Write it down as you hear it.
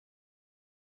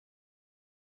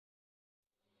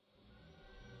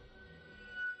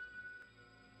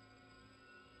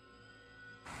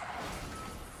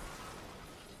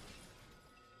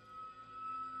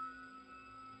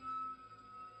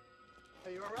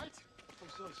all right? I'm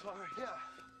so sorry. Yeah.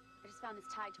 I just found this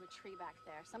tied to a tree back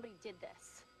there. Somebody did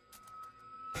this.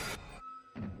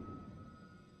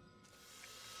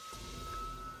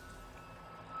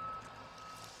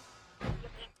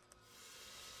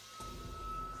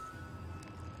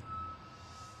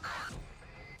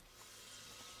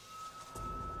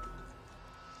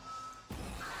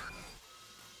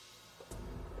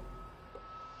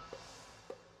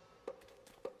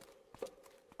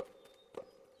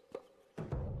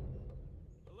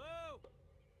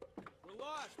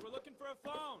 We're looking for a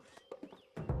phone.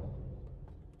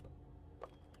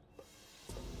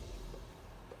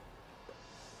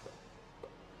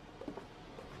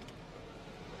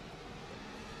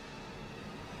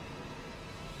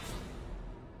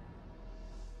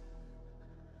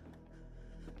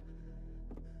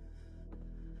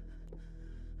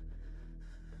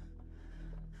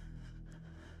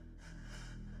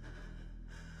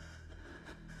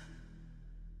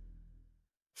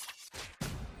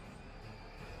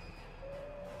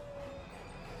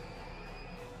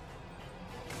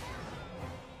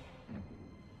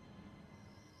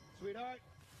 Sweetheart,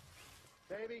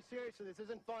 baby, seriously, this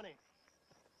isn't funny.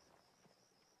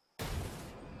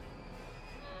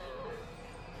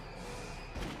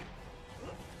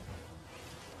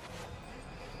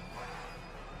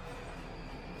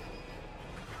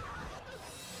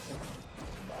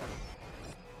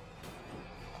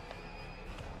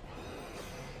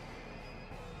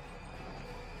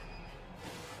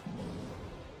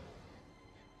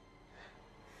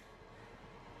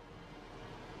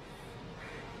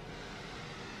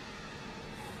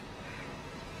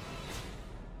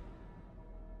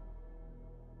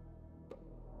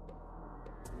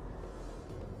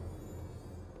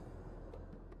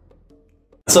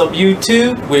 What's up,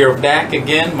 YouTube? We are back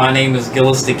again. My name is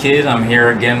Gillis the Kid. I'm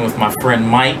here again with my friend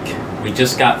Mike. We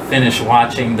just got finished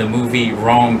watching the movie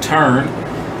Wrong Turn,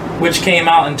 which came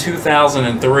out in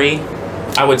 2003.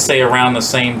 I would say around the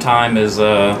same time as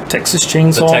Texas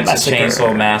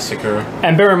Chainsaw Massacre.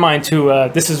 And bear in mind too,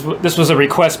 this was a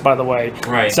request, by the way.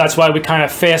 Right. So that's why we kind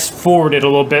of fast forwarded a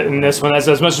little bit in this one, as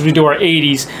much as we do our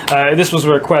 80s. This was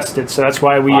requested, so that's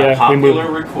why we moved. Popular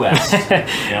request.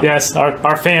 Yep. Yes,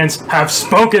 our fans have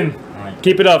spoken. Right.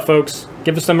 Keep it up, folks.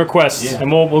 Give us some requests, and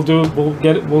we'll do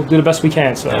the best we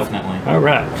can. So definitely. All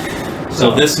right.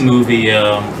 So this movie,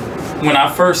 when I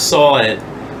first saw it,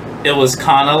 it was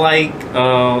kind of like,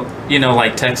 you know,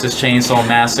 like Texas Chainsaw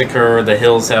Massacre, The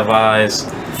Hills Have Eyes,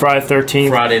 Friday the 13th.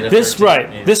 Friday the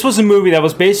 13th. Yeah. This was a movie that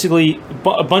was basically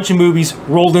a bunch of movies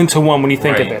rolled into one when you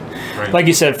think of it. Right. Like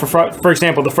you said, for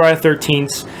example, the Friday the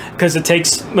 13th, because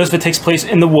most of it takes place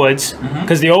in the woods.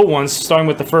 Because the old ones, starting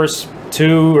with the first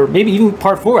two, or maybe even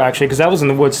part 4 actually, because that was in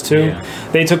the woods too. Yeah.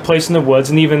 They took place in the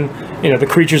woods, and even the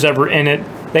creatures that were in it,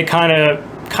 they kind of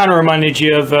reminded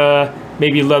you of.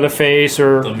 Maybe Leatherface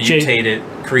or the mutated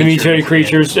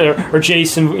creatures, or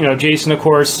Jason. Jason, of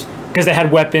course, because they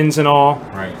had weapons and all.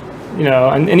 Right.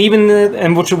 And even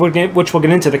which we'll get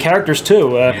into the characters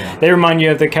too. They remind you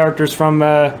of the characters from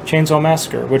Chainsaw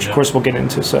Massacre, which of course we'll get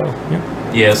into. So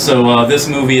yeah. So this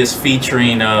movie is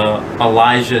featuring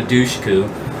Eliza Dushku.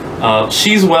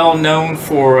 She's well known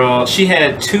for she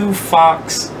had 2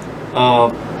 Fox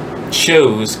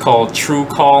shows called True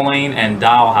Calling and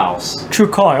Dollhouse. True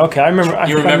Calling, okay, I remember.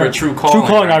 You remember True Calling? True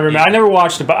Calling, right? I remember. Yeah. I never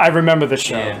watched it, but I remember the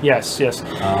show. Yeah. Yes.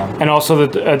 And also,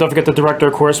 don't forget the director,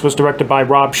 of course, was directed by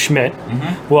Rob Schmidt,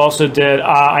 who also did.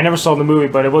 I never saw the movie,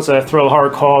 but it was a thriller horror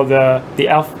called the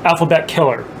Alphabet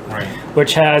Killer. Right.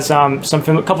 Which has a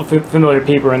couple of familiar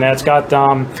people in there. It's got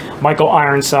Michael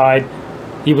Ironside.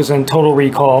 He was in Total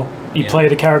Recall. He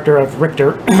played the character of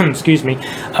Richter. Excuse me.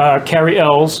 Carrie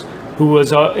Ells, who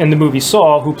was in the movie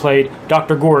Saw, who played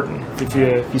Dr. Gordon, if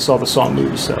you saw the Saw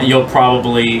movie. So. And you'll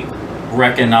probably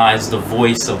recognize the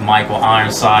voice of Michael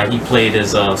Ironside. He played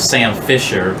as Sam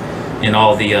Fisher in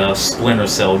all the Splinter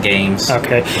Cell games.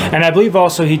 Okay, and I believe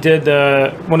also he did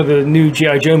one of the new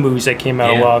G.I. Joe movies that came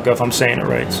out a while ago, if I'm saying it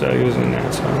right. So he was in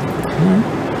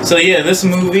that. So yeah, this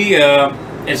movie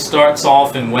it starts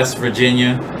off in West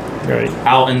Virginia, right,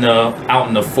 out in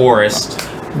the forest.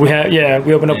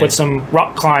 We open up with some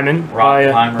rock climbing by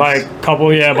a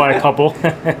couple.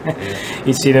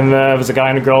 You see them. It was a guy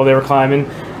and a girl. They were climbing.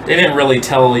 They didn't really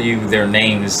tell you their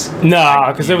names. No,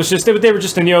 because it was just they were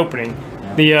just in the opening.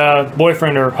 The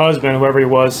boyfriend or husband, whoever he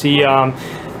was, you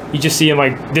just see him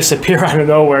like disappear out of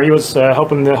nowhere. He was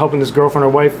helping this girlfriend or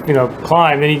wife,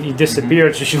 climb. Then he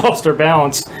disappeared, so she lost her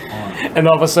balance. And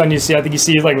all of a sudden, I think you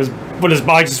see like his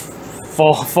body just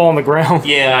fall on the ground.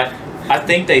 Yeah. I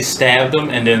think they stabbed him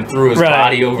and then threw his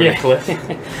body over the cliff.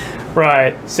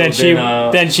 Right. So she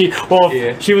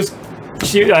was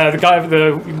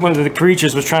one of the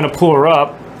creatures was trying to pull her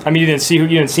up. I mean, you didn't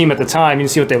see him at the time. You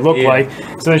didn't see what they looked like.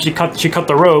 So then she cut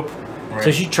the rope. Right.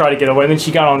 So she tried to get away. And then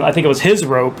she got on. I think it was his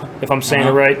rope, if I'm saying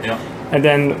it right. Yeah. And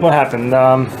then what happened?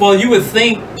 Well, you would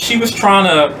think she was trying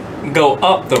to go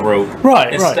up the rope,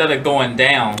 instead of going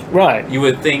down. Right. You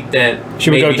would think that she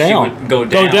would go down. Go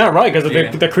down, right? Because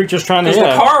the creature's trying to.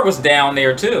 Because the car was down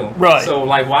there too. Right. So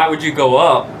like, why would you go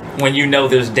up when you know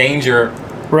there's danger?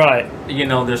 Right. You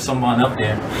know, there's someone up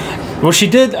there. Well, she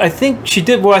did. I think she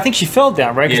did. Well, I think she fell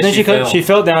down, right? Because then she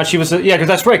fell down. She was because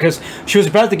that's right. Because she was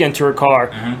about to get into her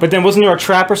car, but then wasn't there a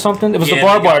trap or something? It was the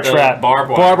barbed wire trap. Barbed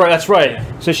wire. That's right.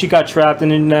 Yeah. So she got trapped,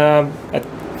 and then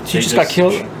she just got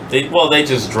killed. They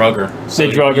just drug her. So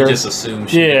they drug her. You just assume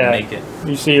she didn't make it.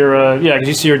 You see her. Because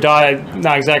you see her die.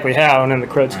 Not exactly how, and then the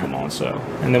credits come on. So,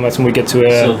 and then that's when we get to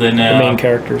the main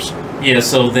characters. Yeah.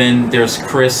 So then there's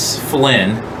Chris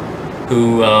Flynn,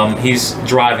 who he's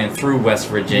driving through West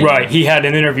Virginia. Right, he had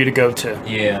an interview to go to.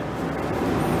 Yeah.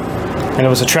 And it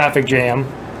was a traffic jam.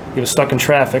 He was stuck in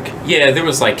traffic. Yeah, there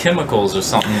was like chemicals or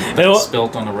something that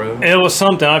spilt on the road. It was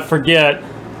something, I forget.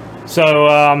 So,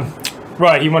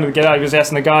 right, he wanted to get out. He was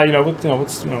asking the guy,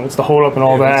 what's the holdup and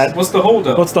all that. What's the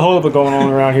holdup? What's the holdup going on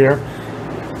around here?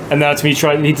 And that's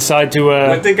when he decided to...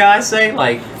 what did the guy say?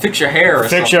 Like, fix your hair or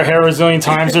something. Fix your hair a zillion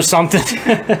times or something.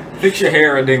 Fix your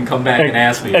hair and then come back and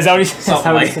ask me. Is that what he said?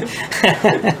 Something like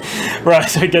that. Right,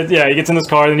 so he gets in his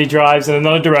car, then he drives in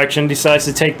another direction, decides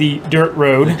to take the dirt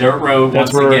road. The dirt road,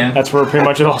 That's where pretty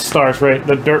much it all starts, right?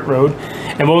 The dirt road.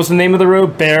 And what was the name of the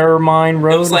road? Bear Mine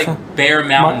Road? It was like Bear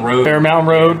Mountain Road. Bear Mountain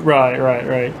Road,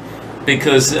 right.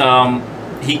 Because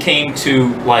he came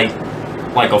to,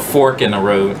 like a fork in the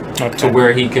road to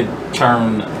where he could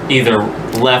turn either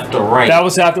left or right. That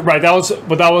was after that was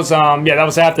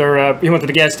after he went to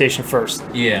the gas station first.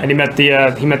 Yeah. And he met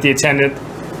the attendant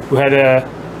who had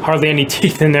hardly any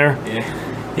teeth in there. Yeah.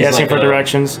 He asked him for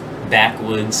directions.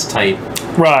 Backwoods type.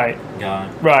 Right. Guy.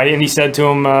 Right, and he said to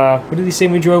him, what did he say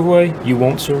when we drove away? You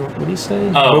won't survive. What did he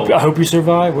say? Oh. I hope you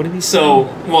survive. What did he say?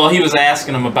 Well, he was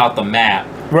asking him about the map.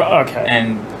 Okay.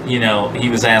 And, he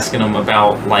was asking him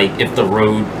about, like, if the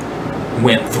road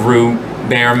went through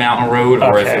Bear Mountain Road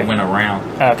or if it went around.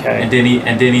 Okay. And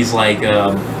then he's like,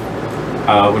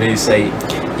 what did he say?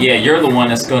 Yeah, you're the one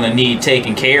that's going to need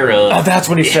taken care of. Oh, that's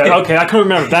what he said. Okay, I couldn't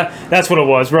remember. That's what it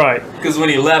was, right. Because when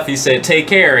he left, he said, take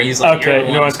care. He's like, okay,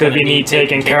 it's going to be need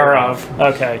taken care of.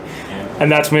 Okay. Yeah.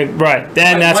 And that's when, right.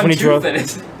 Then that's when he drove.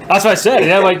 That's what I said. He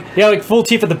had like full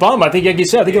teeth at the bottom. I think, like you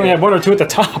said, he only had one or two at the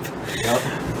top. Yep.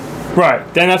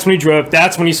 Right. Then that's when he drove.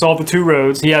 That's when he saw the two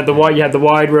roads. He had the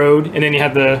wide road, and then you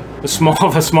had the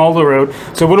smaller road.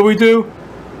 So what do?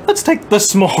 Let's take the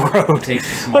small road.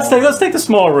 Let's take the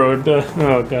small road.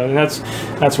 Oh god, and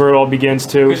that's where it all begins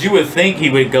too. Because you would think he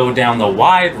would go down the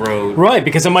wide road, right?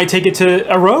 Because it might take it to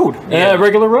a road, a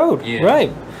regular road, right?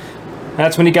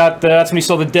 That's when he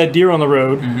saw the dead deer on the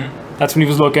road. Mm-hmm. That's when he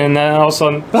was looking, and then all of a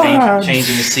sudden...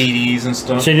 Changing the CDs and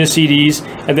stuff. Changing the CDs,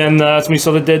 and then that's when he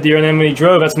saw the dead deer, and then when he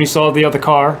drove, that's when he saw the other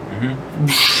car.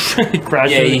 Mm-hmm. He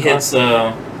crashed he hits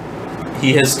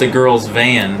the girl's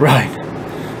van. Right.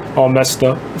 All messed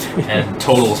up. And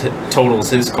totals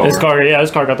his car. His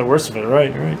car got the worst of it,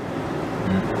 right.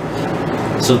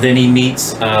 Mm-hmm. So then he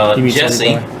meets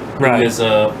Jessie, who is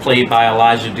played by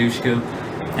Eliza Dushku,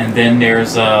 and then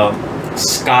there's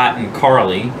Scott and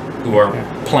Carly, who are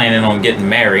planning on getting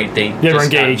married. They were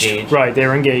engaged. Right, they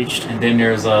were engaged. And then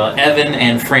there's Evan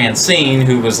and Francine,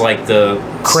 who was like the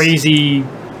crazy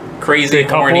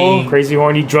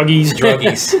horny druggies.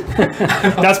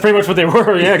 That's pretty much what they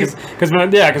were, because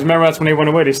remember that's when they went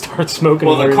away. They started smoking.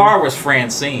 Well, the car was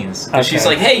Francine's. She's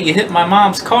like, "Hey, you hit my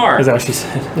mom's car." Is that what she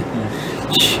said?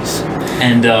 Jeez.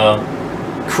 And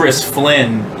Chris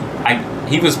Flynn,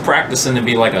 he was practicing to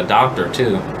be like a doctor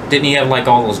too. Didn't he have like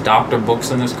all those doctor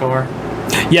books in his car?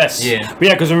 Yes. Yeah.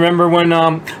 Because remember when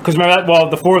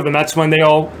the four of them. That's when they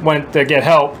all went to get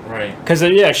help. Right. Because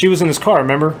she was in his car.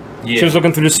 Remember? Yeah. She was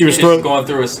looking through going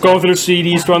through the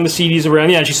CDs, throwing the CDs around.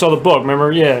 Yeah, and she saw the book.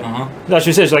 Remember? Yeah. Uh-huh. That's what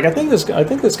she said. She's like, I think this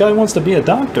guy wants to be a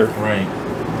doctor. Right.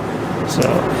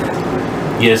 So.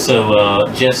 Yeah.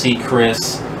 So Jessie,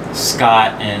 Chris,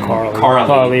 Scott, and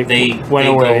Carly they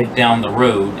go down the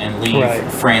road and leave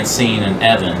Francine and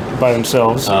Evan by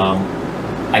themselves.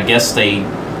 I guess they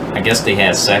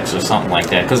had sex or something like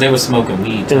that because they were smoking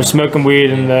weed. They were smoking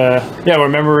weed, and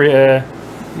remember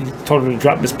he told him to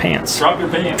drop his pants. Drop your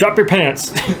pants. Drop your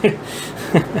pants. And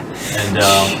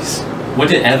what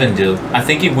did Evan do? I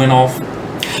think he went off.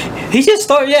 He just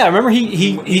started. Yeah, I remember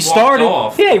he started.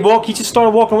 Off. Yeah, he just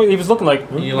started walking away. He was looking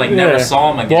like you never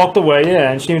saw him again. Walked away.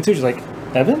 Yeah, and she went too. She's like,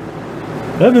 Evan.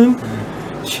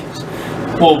 Jeez.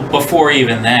 Well, before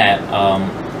even that,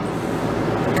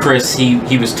 Chris,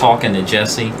 he was talking to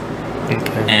Jessie,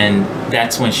 and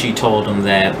that's when she told him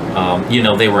that, you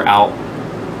know, they were out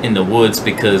in the woods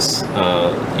because,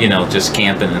 you know, just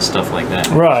camping and stuff like that.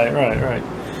 Right.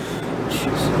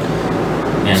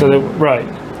 And, So right.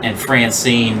 And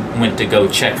Francine went to go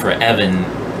check for Evan,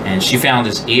 and she found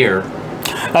his ear.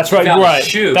 That's right. Found Right. his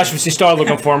shoe. That's what she started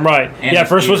looking for him. Right. And Yeah. his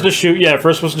First was ear. the shoe. Yeah.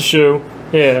 First was the shoe.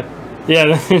 Yeah.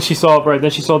 Yeah. Then she saw right. Then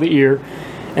she saw the ear,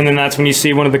 and then that's when you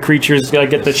see one of the creatures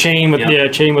get the chain with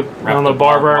chain with on the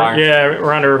barber. Yeah,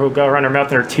 around her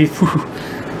mouth and her teeth,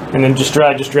 and then just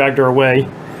dragged her away.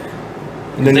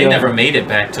 And then They never made it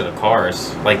back to the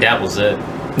cars. Like, that was it.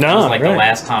 No, it was like the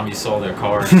last time you saw their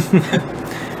cars.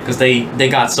 Because they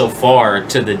got so far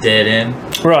to the dead end.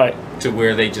 Right. To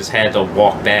where they just had to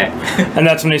walk back. And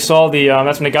that's when they saw the,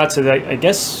 that's when they got to the, I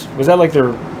guess, was that like their,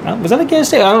 was that the gas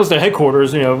station? I don't know, it was their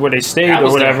headquarters, you know, where they stayed That or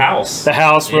was whatever. their house. The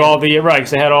house where all the, right,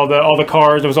 because they had all the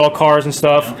cars, there was all cars and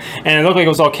stuff. Yeah. And it looked like it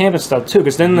was all camping stuff too,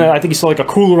 because then I think you saw like a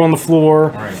cooler on the floor.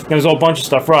 Right. There was all a bunch of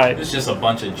stuff, right. It was just a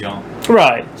bunch of junk.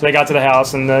 Right. So they got to the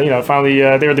house and, you know, finally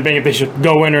they were debating if they should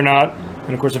go in or not.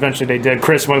 And of course, eventually they did.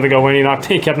 Chris wanted to go in,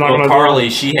 he kept knocking on the door.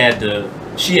 Carly, she had to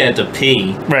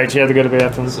pee. Right, she had to go to the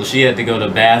bathroom. So she had to go to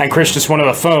the bathroom. And Chris just wanted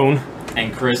a phone.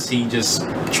 And Chris, he just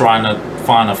trying to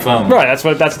find a phone. Right, that's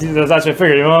what I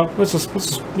figured. You know, let's just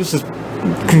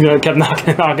kept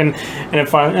knocking, and then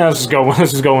finally, let's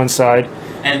just go inside.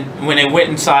 And when they went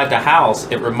inside the house,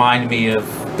 it reminded me of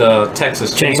the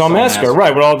Texas Chainsaw Massacre.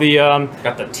 Right, with all the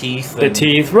got the teeth. The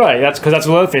teeth, right? That's because that's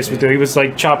what Leatherface would do. He was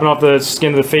like chopping off the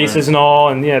skin of the faces and all,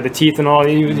 and the teeth and all.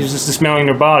 He was just dismembering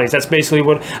their bodies. That's basically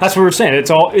what we're saying. It's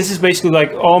all. This is basically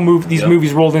like all these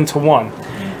movies rolled into one.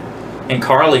 And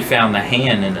Carly found the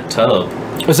hand in the tub.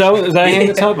 Was that a hand in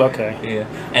the tub? Okay. Yeah.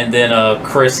 And then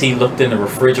Chris, he looked in the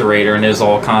refrigerator, and there's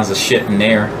all kinds of shit in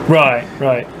there. Right.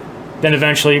 Then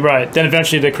eventually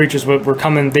the creatures were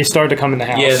coming. They started to come in the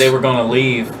house. Yeah, they were gonna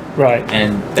leave. Right.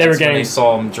 And that's when they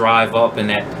saw them drive up in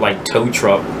that like tow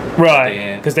truck.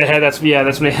 Right. Because that's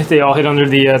when they all hid under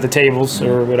the tables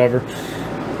or whatever.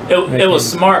 It was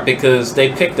smart because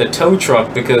they picked the tow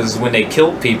truck because when they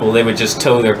killed people, they would just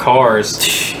tow their cars.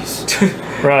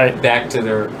 Right. Back to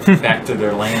their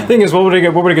land. Thing is, what were they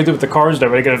gonna do with the cars though?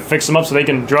 Were they gonna fix them up so they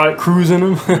can cruise in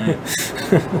them?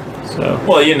 So.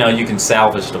 Well, you know, you can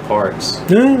salvage the parts.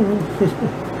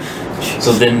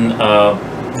 So then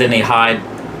they hide.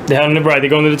 They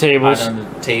go into the tables. Hide under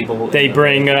the table. They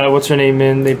bring what's her name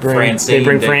in? They bring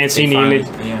Francine.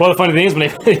 Well, the funny thing is when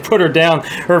they put her down,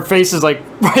 her face is like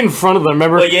right in front of them.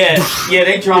 Remember? Well, yeah,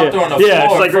 they dropped her on the floor.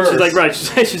 Yeah,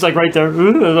 first. she's like right there.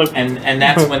 And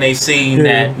that's when they seen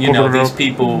that these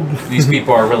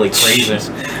people are really crazy.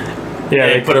 Yeah,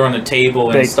 they put her on the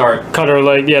table and cut her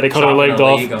leg. Yeah, they cut her leg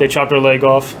off. They chopped her leg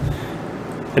off.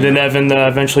 And then Evan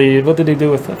eventually, what did they do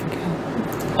with that?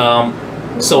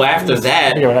 So after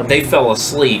that, they fell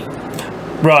asleep.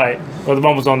 Right. Well, the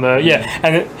one was on the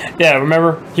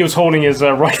remember he was holding his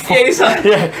rifle.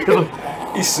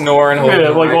 Yeah, he's snoring.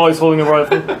 Like always holding a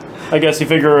rifle. I guess he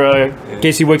figure in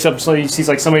case he wakes up, so he sees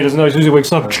like somebody doesn't know. As soon as he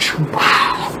wakes up.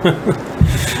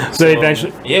 So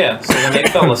eventually. Yeah. So when they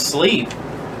fell asleep.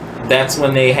 That's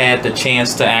when they had the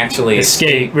chance to actually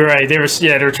escape. Right, they were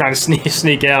trying to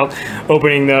sneak out,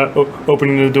 opening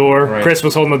the door. Right. Chris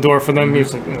was holding the door for them. He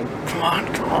was like, "Come on,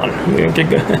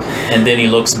 And then he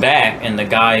looks back, and the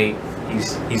guy,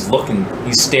 he's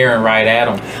staring right at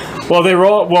him. Well,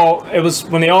 it was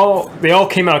when they all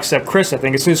came out except Chris. I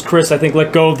think as soon as Chris,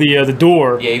 let go of the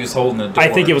door. Yeah, he was holding the door. I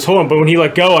think it was holding, but when he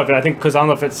let go of it, I think because I don't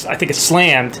know if I think it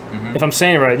slammed. If I'm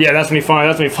saying it right, yeah, that's when he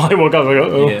finally woke up. Like,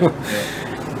 oh. Yeah.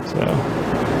 So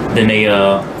then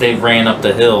they ran up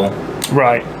the hill.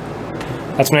 Right.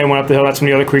 That's when they went up the hill. That's when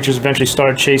the other creatures eventually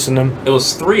started chasing them. It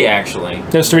was 3 actually.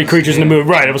 There's 3 creatures in the movie.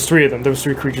 Right. It was 3 of them. There was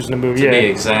 3 creatures in the movie. To be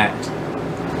exact.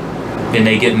 Then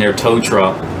they get in their tow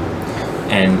truck,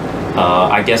 and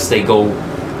I guess they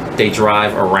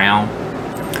drive around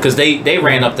because they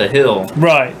ran up the hill.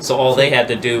 Right. So all they had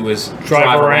to do was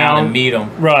drive around and meet them.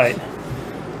 Right.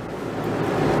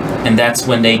 And that's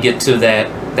when they get to that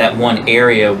one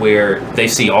area where they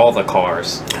see all the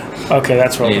cars. Okay,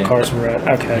 that's where all the cars were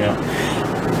at. Okay. Yeah.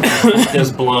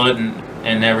 There's blood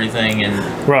and everything,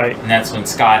 and right. And that's when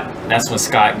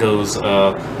Scott goes,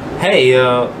 "Hey,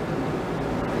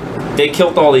 they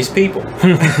killed all these people."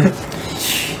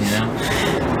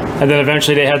 And then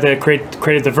eventually they had to create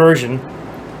a diversion.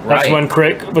 That's when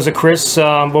Chris.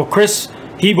 Chris,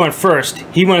 he went first.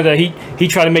 He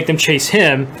tried to make them chase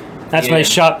him. That's when they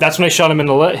shot him in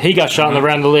the leg. He got shot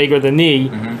around the leg or the knee.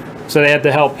 So they had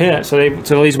to help him. So the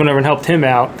police went over and helped him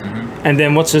out. And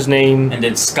then what's his name? And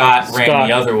then Scott ran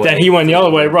the other way. Then he went the other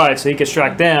way, right? So he could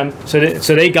distract them. So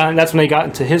they got. That's when they got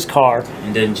into his car.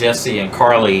 And then Jessie and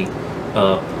Carly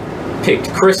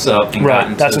picked Chris up and got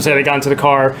into. That's when they got into the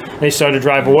car. And they started to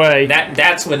drive away.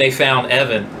 That's when they found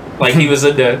Evan. Like he was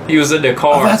in the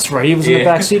car. Oh, that's right. He was in the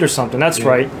back seat or something. That's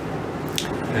right.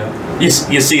 Yeah. You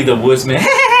see the woodsman.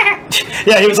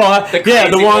 Yeah, he was all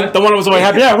the one that was all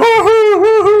happy. Yeah,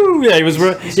 woo-hoo. Yeah, he was.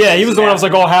 He was the one that was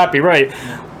like all happy, right?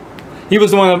 He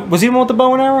was the one. Was he the one with the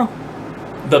bow and arrow?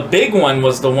 The big one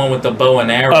was the one with the bow and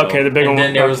arrow. Okay, the big one. And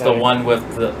then there was the one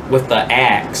with the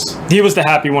axe. He was the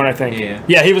happy one, I think.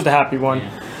 Yeah, he was the happy one.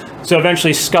 Yeah. So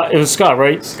eventually, Scott. It was Scott,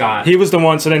 right? Scott. He was the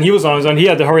one. So then he was on his own. He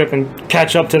had to hurry up and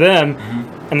catch up to them,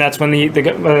 and that's when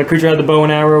the creature had the bow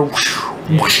and arrow.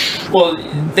 Yeah. Well,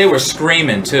 they were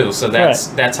screaming too, so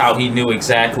that's how he knew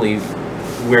exactly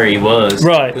where he was.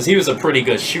 Right. Because he was a pretty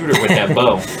good shooter with that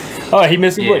bow. Oh, he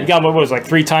missed. He got what was like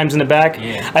 3 times in the back.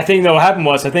 Yeah. I think what happened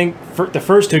was the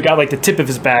first 2 got like the tip of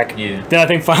his back. Yeah. Then I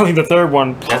think finally the third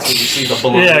one. That's when you see the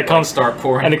bullet. Yeah, it comes start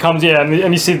pouring. And it comes. Yeah,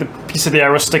 and you see the piece of the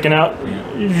arrow sticking out.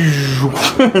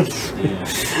 Yeah.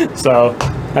 So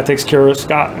that takes care of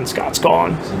Scott, and Scott's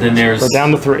gone. So then we're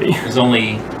down to 3. There's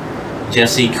only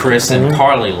Jessie, Chris, and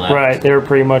Carly left. Right, they were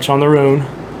pretty much on their own.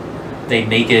 They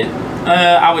make it,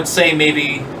 I would say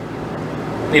maybe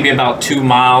about 2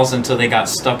 miles until they got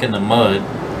stuck in the mud.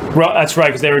 Right, that's right,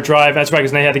 because they were driving. That's right,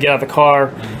 because they had to get out of the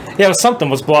car. Yeah, something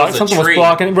was blocking. Something was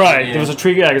blocking. Right, there was a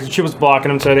tree. Yeah, because the tree was blocking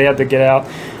them, so they had to get out.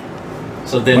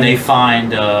 So then they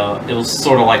find it was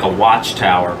sort of like a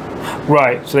watchtower.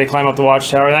 Right, so they climb up the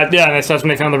watchtower. And that's when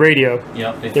they found the radio.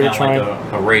 Yep, they found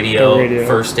like a radio,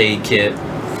 first aid kit.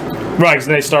 Right, because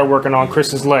they started working on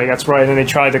Chris's leg. That's right, and they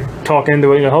tried to talk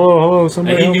into it. Hello,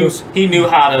 somebody help us. He knew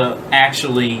how to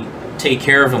actually take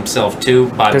care of himself too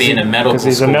by being a medical. Because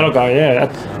he's a medical guy. Yeah,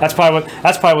 that's probably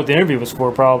what the interview was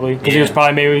for. Probably because he was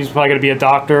probably going to be a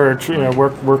doctor or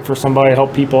work for somebody to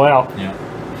help people out. Yeah.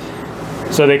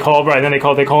 So they called. Right, then they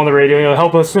call on the radio.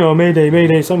 Help us!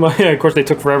 Mayday! Somebody. Of course, they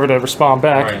took forever to respond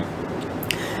back. Right.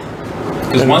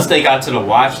 Because once they got to the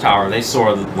watchtower, they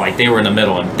saw like they were in the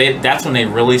middle, and that's when they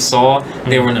really saw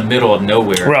they were in the middle of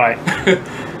nowhere. Right.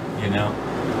 You know.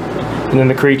 And then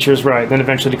the creatures, right? Then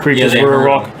eventually the creatures were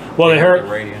walking. Well, they heard. The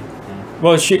radio.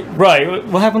 Well,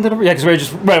 what happened to the? Yeah, because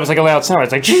it was like a loud sound.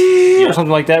 It's like or something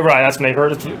like that. Right. That's when they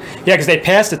heard it. Yeah, because they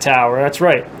passed the tower. That's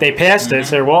right. They passed it.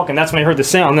 So they're walking. That's when they heard the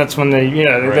sound. That's when they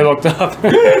looked up.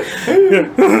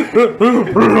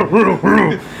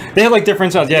 They had like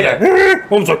different sounds. Yeah.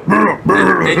 One was like.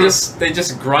 They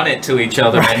just grunt it to each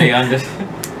other, and they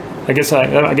I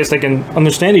guess they can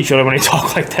understand each other when they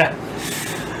talk like that.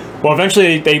 Well,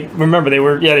 eventually they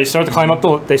started to climb up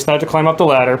the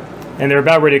ladder, and they're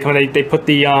about ready to come in. They put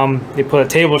a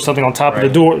table or something on top of the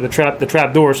door, the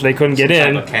trap door, so they couldn't get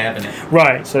in. Type of cabinet.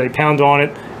 Right. So they pound on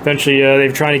it. Eventually, they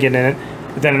were trying to get in it.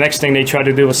 But then the next thing they tried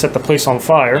to do was set the place on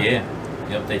fire. Yeah.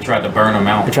 Yep, they tried to burn them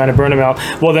out.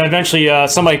 Well, then eventually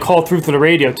somebody called through to the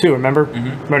radio too. Remember?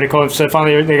 Remember they called. So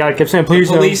finally, the guy kept saying, "Please."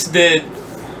 The police did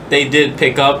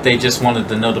pick up. They just wanted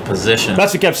to know the position.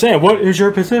 That's what he kept saying. What is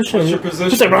your position? What's your position?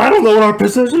 He said, I don't know what our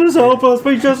position is. Help us.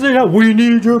 We just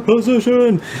need your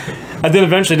position. And then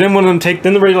eventually, didn't one of them take?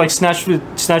 Then the radio snatched through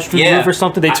the roof or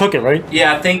something. They took it, right?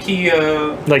 Yeah, I think he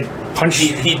punched.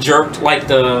 He jerked like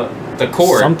the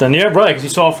cord. Something. Yeah, right. Because he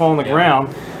saw it fall on the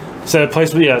ground. So the place,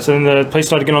 so then the place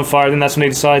started getting on fire. Then that's when they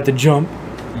decided to jump.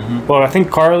 Well, I think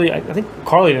Carly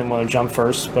didn't want to jump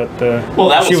first, but that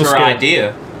was her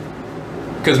idea.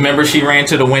 Because remember, she ran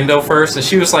to the window first, and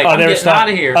she was like, "I'm getting out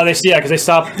of here." Oh, because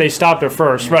they stopped her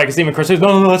first, right? Because even Chris says,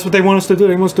 "No, that's what they want us to do.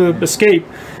 They want us to escape."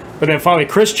 But then finally,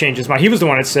 Chris changed his mind. He was the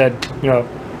one that said,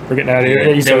 "We're getting out of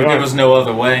here." There was no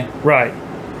other way. Right.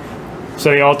 So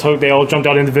they all jumped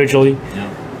out individually. Yeah.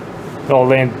 They all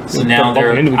landed. So now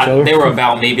they were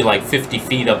about maybe like 50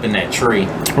 feet up in that tree.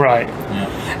 Right.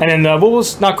 Yeah. And then what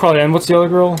was not Carly? And what's the other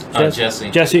girl?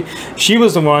 Jessie. Jessie. She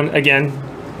was the one again.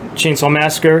 Chainsaw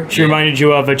Massacre. She reminded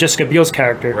you of Jessica Biel's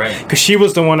character, right? Because she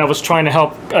was the one that was trying to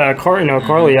help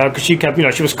Carly out. Because she kept,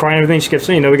 she was crying and everything. She kept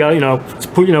saying, we got to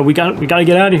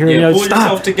get out of here. Pull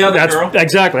yourself together, girl.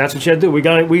 Exactly. That's what she had to do. We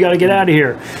got to get out of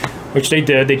here. Which they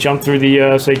did. They jumped through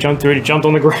the. They jumped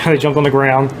on the ground. They jumped on the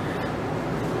ground.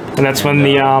 And that's when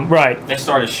they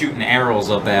started shooting arrows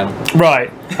up at him.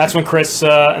 Right. That's when Chris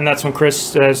set up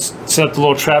the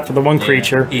little trap for the one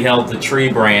creature. He held the tree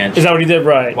branch. Is that what he did?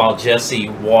 Right. While Jessie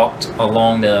walked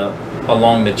along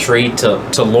the tree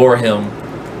to lure him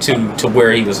to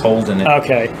where he was holding it.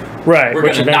 Okay. Right. We're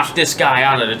gonna knock this guy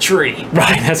out of the tree.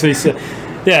 Right. That's what he said.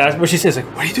 Yeah. That's what she says. Like,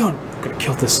 what are you doing? I'm gonna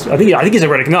kill this. I think he's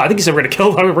ready. No, I think he's ready to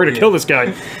kill. I'm ready to kill this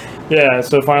guy. Yeah,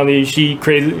 so finally she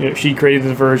created the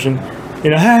diversion. You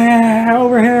know, hey,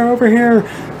 over here.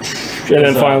 And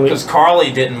then finally, because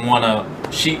Carly didn't want to,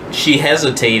 she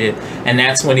hesitated, and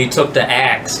that's when he took the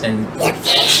axe and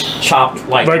chopped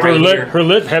like right her lip, here. her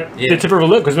lip, the tip of her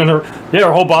lip, because when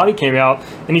her whole body came out,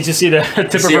 and you just see the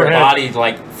tip of her head,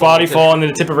 body fall, and then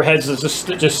the tip of her head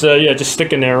just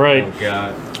sticking there, right? Oh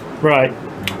God. Right.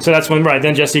 So that's when,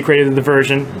 then Jessie created the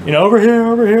diversion. You know, over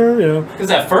here, you know.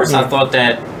 Because at first I thought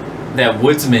that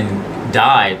woodsman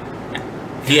died.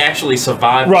 He actually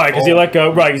survived. Right, because he let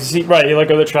go. Right, he let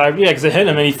go of the tribe. Yeah, because it hit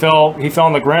him and he fell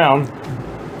on the ground.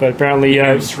 But apparently, he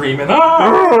was screaming. All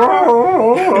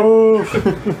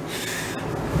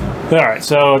right,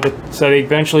 so they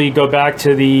eventually go back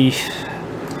to the.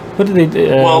 What did they do?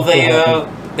 Well,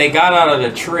 they got out of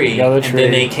the tree, and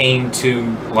then they came to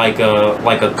like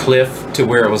a cliff to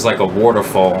where it was like a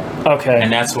waterfall. Okay.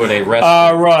 And that's where they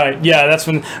rested. Right. Yeah, that's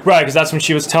when. Right, because that's when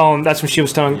she was telling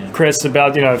Chris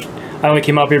about, you know, I only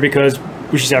came up here because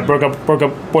she said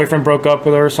boyfriend broke up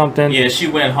with her or something. Yeah, she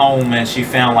went home and she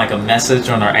found like a message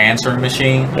on her answering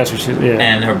machine. That's what she. Yeah.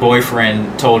 And her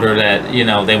boyfriend told her that, you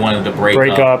know, they wanted to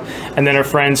break up. And then her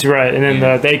friends, right? And then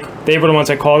they were the ones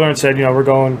that called her and said, you know, we're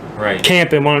going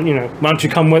camping. Why don't you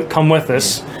come with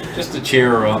us? Yeah. Just to cheer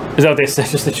her up. Is that what they said?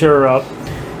 Just to cheer her up.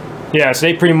 Yeah. So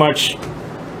they pretty much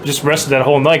just rested that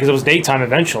whole night because it was daytime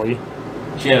eventually.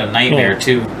 She had a nightmare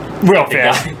too. Real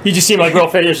fast. You just seem like real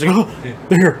fast. You're just like, oh,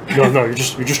 they're here. No, you're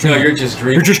just dreaming. No, you're just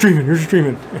dreaming. You're just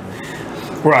dreaming.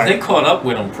 Right. They caught up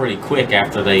with them pretty quick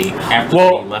after they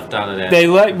left out of that. They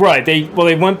went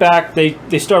back. They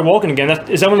started walking again.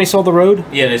 Is that when they saw the road?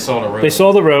 Yeah, they saw the road. They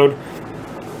saw the road.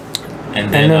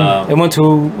 And then it went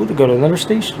to go to another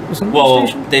station.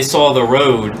 Station? They saw the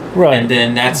road. Right. And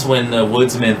then that's when the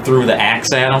woodsman threw the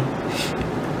axe at him.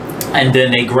 And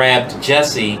then they grabbed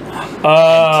Jessie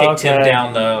and kicked him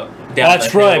down the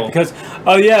That's right, hill. Because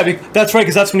that's right,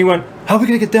 because that's when he went, how are we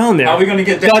gonna get down there? How are we gonna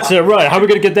get down? That's it, right. How are we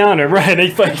gonna get down there? Right. And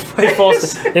he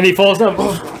falls and he falls down.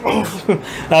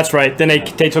 That's right. Then they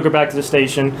took her back to the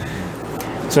station.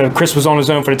 So Chris was on his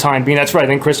own for the time being. That's right.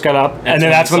 Then Chris got up, and then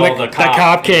that's when the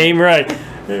cop came. Right.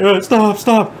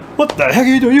 Stop! What the heck are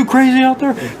you doing? Are you crazy out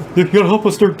there? You gotta help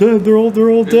us. They're dead. They're all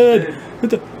dead.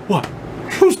 What?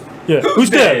 Who's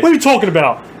dead? What are you talking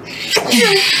about?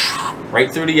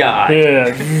 Right through the eye.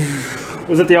 Yeah.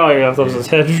 Was it the eye? I thought it was his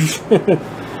head.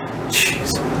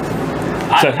 Jeez.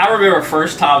 I remember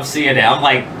first time seeing it. I'm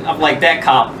like that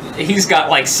cop. He's got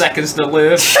like seconds to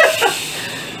live. So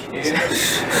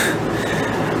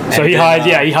he hides.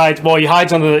 Yeah, he hides. Well, he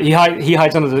hides under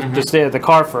the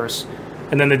car first,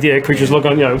 and then the creatures look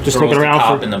on. You know, just looking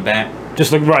around for in the back.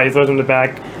 Just look right. He throws him in the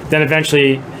back. Then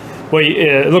eventually. Well,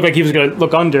 it looked like he was going to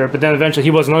look under, but then eventually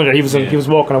he wasn't under. He was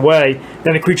walking away.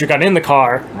 Then the creature got in the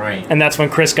car, right? And that's when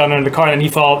Chris got under the car, and he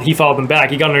followed them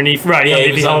back. He got underneath, right? Yeah,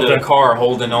 he was under the car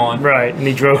holding on, right? And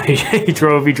he drove. He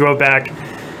drove back.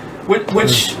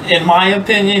 Which, in my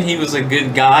opinion, he was a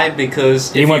good guy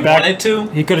because if he wanted to,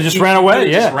 he could have just ran away.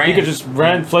 Yeah, he could just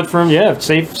fled from. Yeah,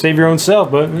 save your own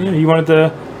self. But he wanted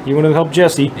to help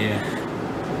Jessie. Yeah.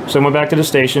 So he went back to the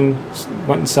station,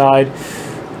 went inside.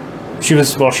 She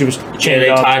was chained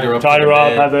up. Tied her up,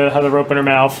 had the rope in her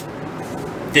mouth.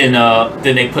 Then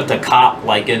they put the cop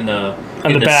like in the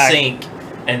back. sink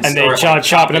and they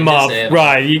chopping him up.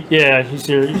 Right? Yeah.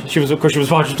 She was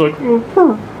watching like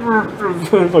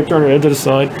turn her head to the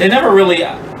side. They never really.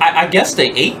 I guess they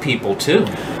ate people too.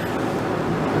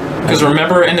 Because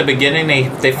remember in the beginning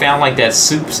they found like that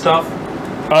soup stuff.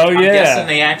 Oh yeah. I'm guessing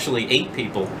they actually ate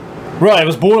people. Right, it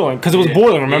was boiling because it was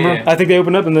boiling. Remember, I think they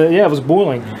opened up and it was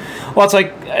boiling. Well,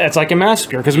 it's like a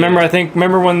massacre. Because remember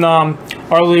when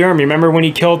Arlie Ermy, remember when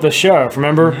he killed the sheriff?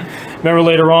 Remember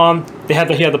later on he had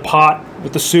the pot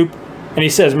with the soup, and he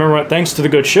says, "Remember what? Thanks to the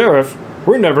good sheriff,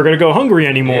 we're never gonna go hungry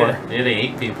anymore." Yeah, they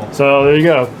ate people. So there you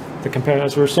go. That's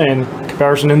what we're saying.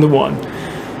 Comparison into one.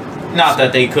 Not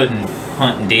that they couldn't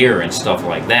hunt deer and stuff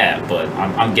like that, but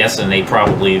I'm guessing they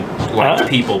probably liked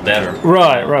people better.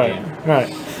 Right.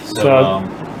 So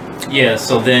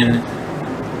so then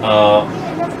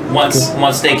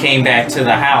once they came back to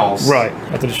the house, right?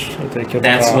 After they killed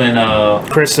that's when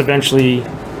Chris eventually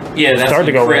started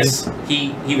to go Chris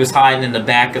in. He was hiding in the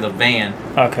back of the van.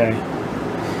 Okay.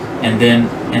 And then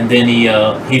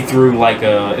he threw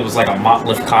it was like a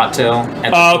Motliff cocktail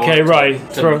at the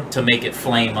door to make it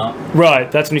flame up.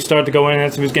 Right, that's when he started to go in.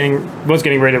 That's when he was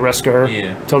getting ready to rescue her.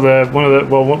 Yeah. Till one of the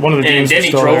demons. And then he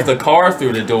drove the car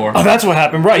through the door. Oh, that's what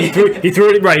happened. Right, he threw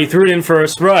it in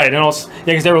first. Right, and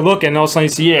because they were looking, and all of a sudden you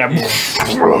see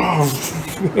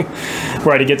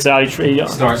Right, he gets out. He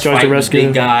starts tries to fighting the rescue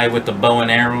big guy with the bow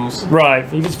and arrows. Right,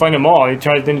 he just find them all. He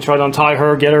tried to untie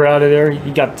her, get her out of there.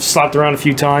 He got slapped around a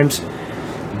few times.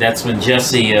 That's when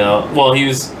Jessie, well, he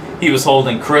was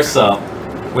holding Chris up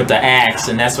with the axe,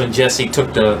 and that's when Jessie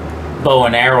took the bow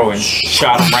and arrow and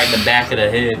shot him right in the back of the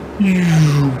head.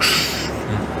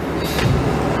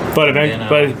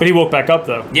 But he woke back up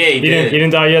though. Yeah, he did. He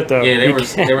didn't die yet though. Yeah, there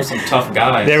were some tough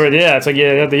guys. Yeah, it's like you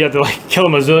had to like kill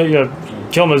him a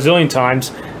zillion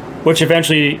times, which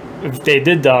eventually they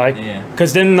did die. Yeah.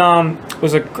 Because then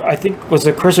was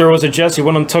it Chris or was it Jessie?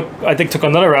 One of them took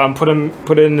another out and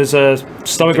put it in his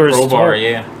stomach or his crowbar. heart.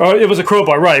 Yeah. Oh, it was a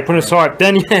crowbar, right? Put in his heart.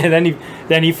 Then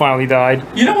he finally died.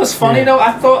 You know what's funny though?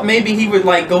 I thought maybe he would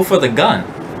like go for the gun.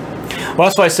 Well,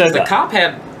 that's why I said the cop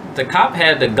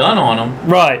had the gun on him.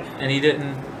 Right. And he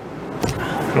didn't.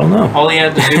 I don't know. All he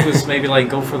had to do was maybe like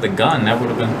go for the gun. That would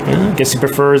have been. Yeah, I guess he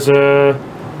prefers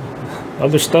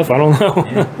other stuff. I don't know.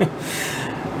 Yeah.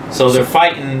 So they're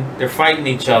fighting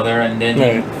each other, and then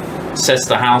he sets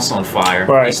the house on fire.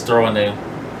 Right. He's throwing the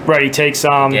Right, he takes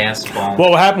gas bomb.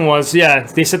 Well, what happened was,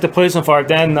 they set the place on fire.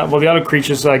 Then, the other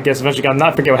creatures, I guess, eventually got.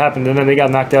 Not forget what happened. And then they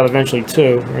got knocked out eventually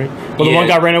too, right? Well, the one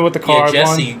got ran over with the car.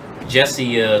 Yeah,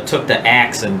 Jessie took the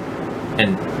axe and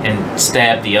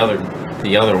stabbed the other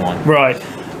one. Right.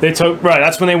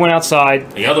 That's when they went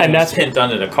outside. The other one was pinned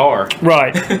under the car.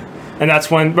 Right. And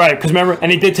that's when, because remember,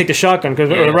 and he did take the shotgun, or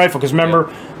the rifle, because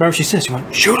remember she says, "You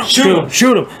want shoot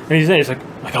him," and he's like,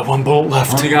 "I got one bullet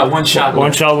left. Only got one shot.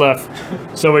 One shot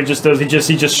left." So he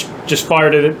just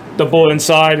fired it, the bullet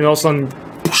inside, and all of a sudden.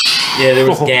 Yeah, there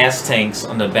was gas tanks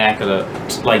on the back of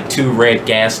the, 2 red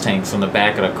gas tanks on the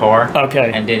back of the car.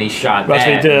 Okay. And then he shot That's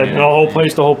what he did. And the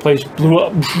whole place blew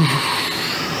up.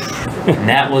 And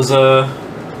that was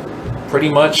pretty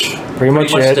much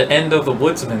the end of the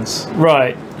Woodsmen's.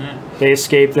 Right. Yeah. They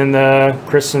escaped, and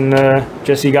Chris and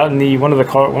Jessie got in one of the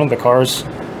cars. I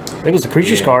think it was the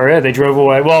creature's car. Yeah, they drove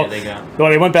away. Well,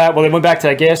 they went back. Well, they went back to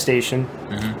that gas station.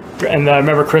 Mm-hmm. And I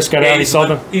remember Chris got out. He saw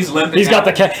them. He's limping. He's got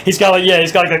the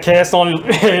cast on.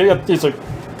 It's like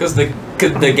because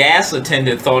the gas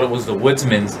attendant thought it was the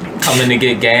Woodsmen coming to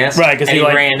get gas. Right. Because he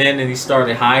ran in and he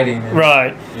started hiding.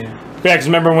 Right. Yeah. Because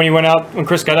remember when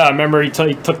Chris got out, remember he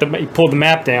pulled the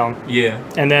map down. Yeah.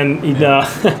 And then he got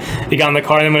in the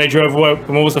car, and then when they drove away,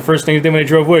 what was the first thing he did when they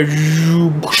drove away?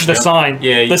 The sign.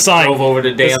 Yeah. The sign. Drove over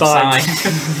the damn sign.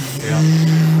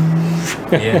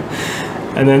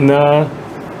 Yeah. And then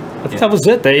I think that was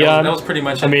it. That was pretty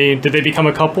much it. I mean, did they become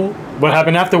a couple? What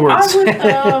happened afterwards?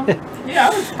 I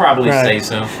would probably say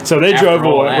so. So they drove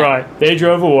away. Right. They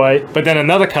drove away, but then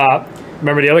another cop.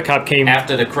 Remember, the other cop came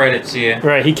after the credits. Yeah.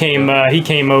 Right. He came. He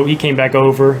came back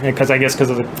over because of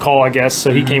the call. I guess so.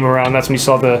 He came around. That's when he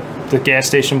saw the gas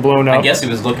station blown up. I guess he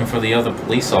was looking for the other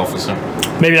police officer.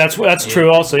 Maybe that's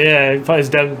true. Also, yeah, his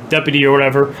deputy or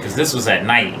whatever. Because this was at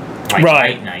night.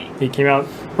 Night. He came out.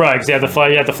 Right, because he had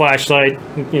the flashlight.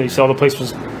 You saw the place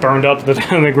was burned up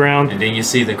on the ground. And then you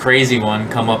see the crazy one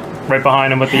come up right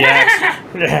behind him with the axe.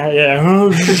 Yeah.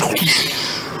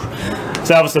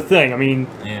 So that was the thing. I mean.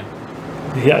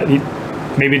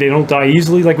 Maybe they don't die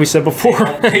easily, like we said before.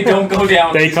 They don't go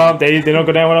down. They don't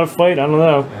go down without a fight. I don't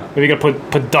know. Yeah. Maybe you gotta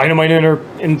put dynamite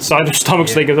inside their stomach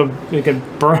so they can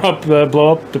burn up,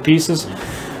 blow up to pieces.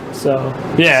 So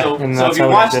yeah. So if you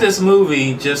watch this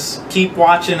movie, just keep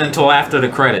watching until after the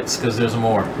credits because there's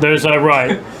more. There's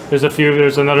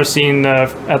There's another scene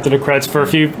after the credits for a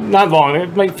few, not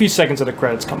long, like a few seconds of the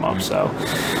credits come up. So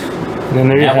and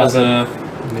then that was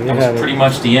pretty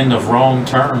much the end of Wrong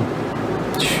Turn.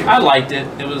 I liked it.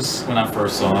 It was when I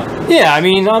first saw it. Yeah, I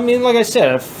mean, like I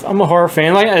said, I'm a horror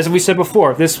fan. Like as we said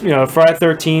before, this, Friday the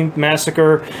 13th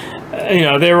Massacre,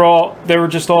 they were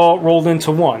just all rolled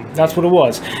into one. That's what it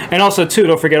was. And also, too,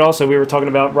 don't forget. Also, we were talking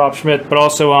about Rob Schmidt, but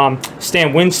also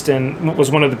Stan Winston was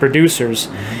one of the producers,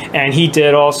 and he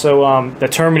did also the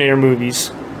Terminator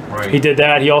movies. Right. He did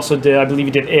that. He also did, I believe,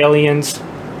 he did Aliens.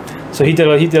 So he did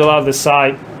a lot of the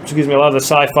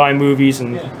sci-fi movies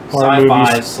and horror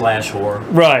movies. /horror.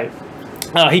 Right.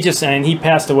 He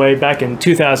passed away back in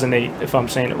 2008, if I'm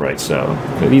saying it right. So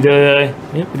he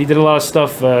did a lot of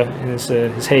stuff in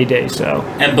his heyday. So.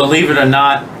 And believe it or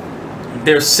not,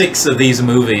 there's 6 of these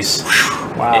movies.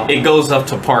 Wow. It goes up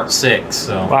to part 6.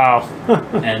 So. Wow.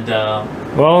 And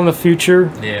well, in the future,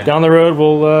 down the road,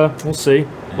 we'll see.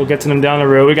 Yeah. We'll get to them down the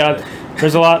road. We got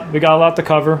a lot to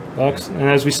cover, Lux. And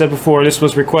as we said before, this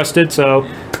was requested. So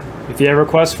if you have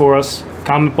requests for us,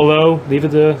 comment below. Leave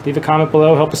a comment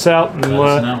below. Help us out,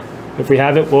 and if we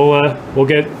have it, we'll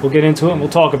get into it and we'll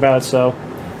talk about it. So.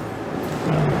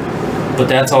 But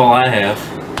that's all I have.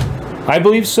 I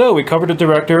believe so. We covered the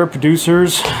director,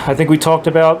 producers. I think we talked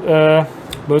about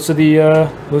most of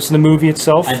the movie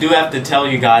itself. I do have to tell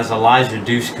you guys, Eliza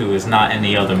Dushku is not in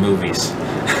the other movies,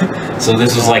 so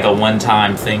this was like a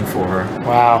one-time thing for her.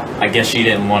 Wow. I guess she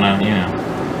didn't want to, you know.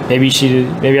 Maybe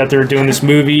after doing this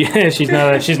movie, she's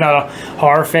not a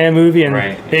horror fan movie, and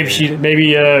right. maybe she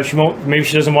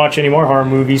doesn't watch any more horror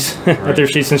movies after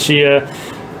since she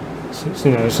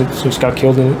got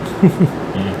killed in it.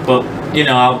 Yeah. But you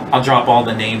know, I'll drop all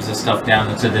the names and stuff down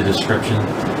into the description,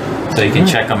 so you can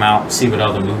check them out, see what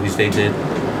other movies they did.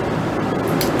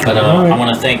 But I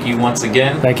want to thank you once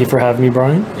again. Thank you for having me,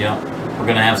 Brian. Yeah, we're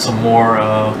gonna have some more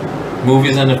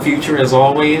movies in the future, as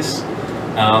always.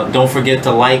 Don't forget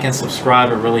to like and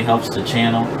subscribe. It really helps the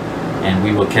channel, and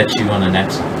we will catch you on the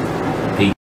next one.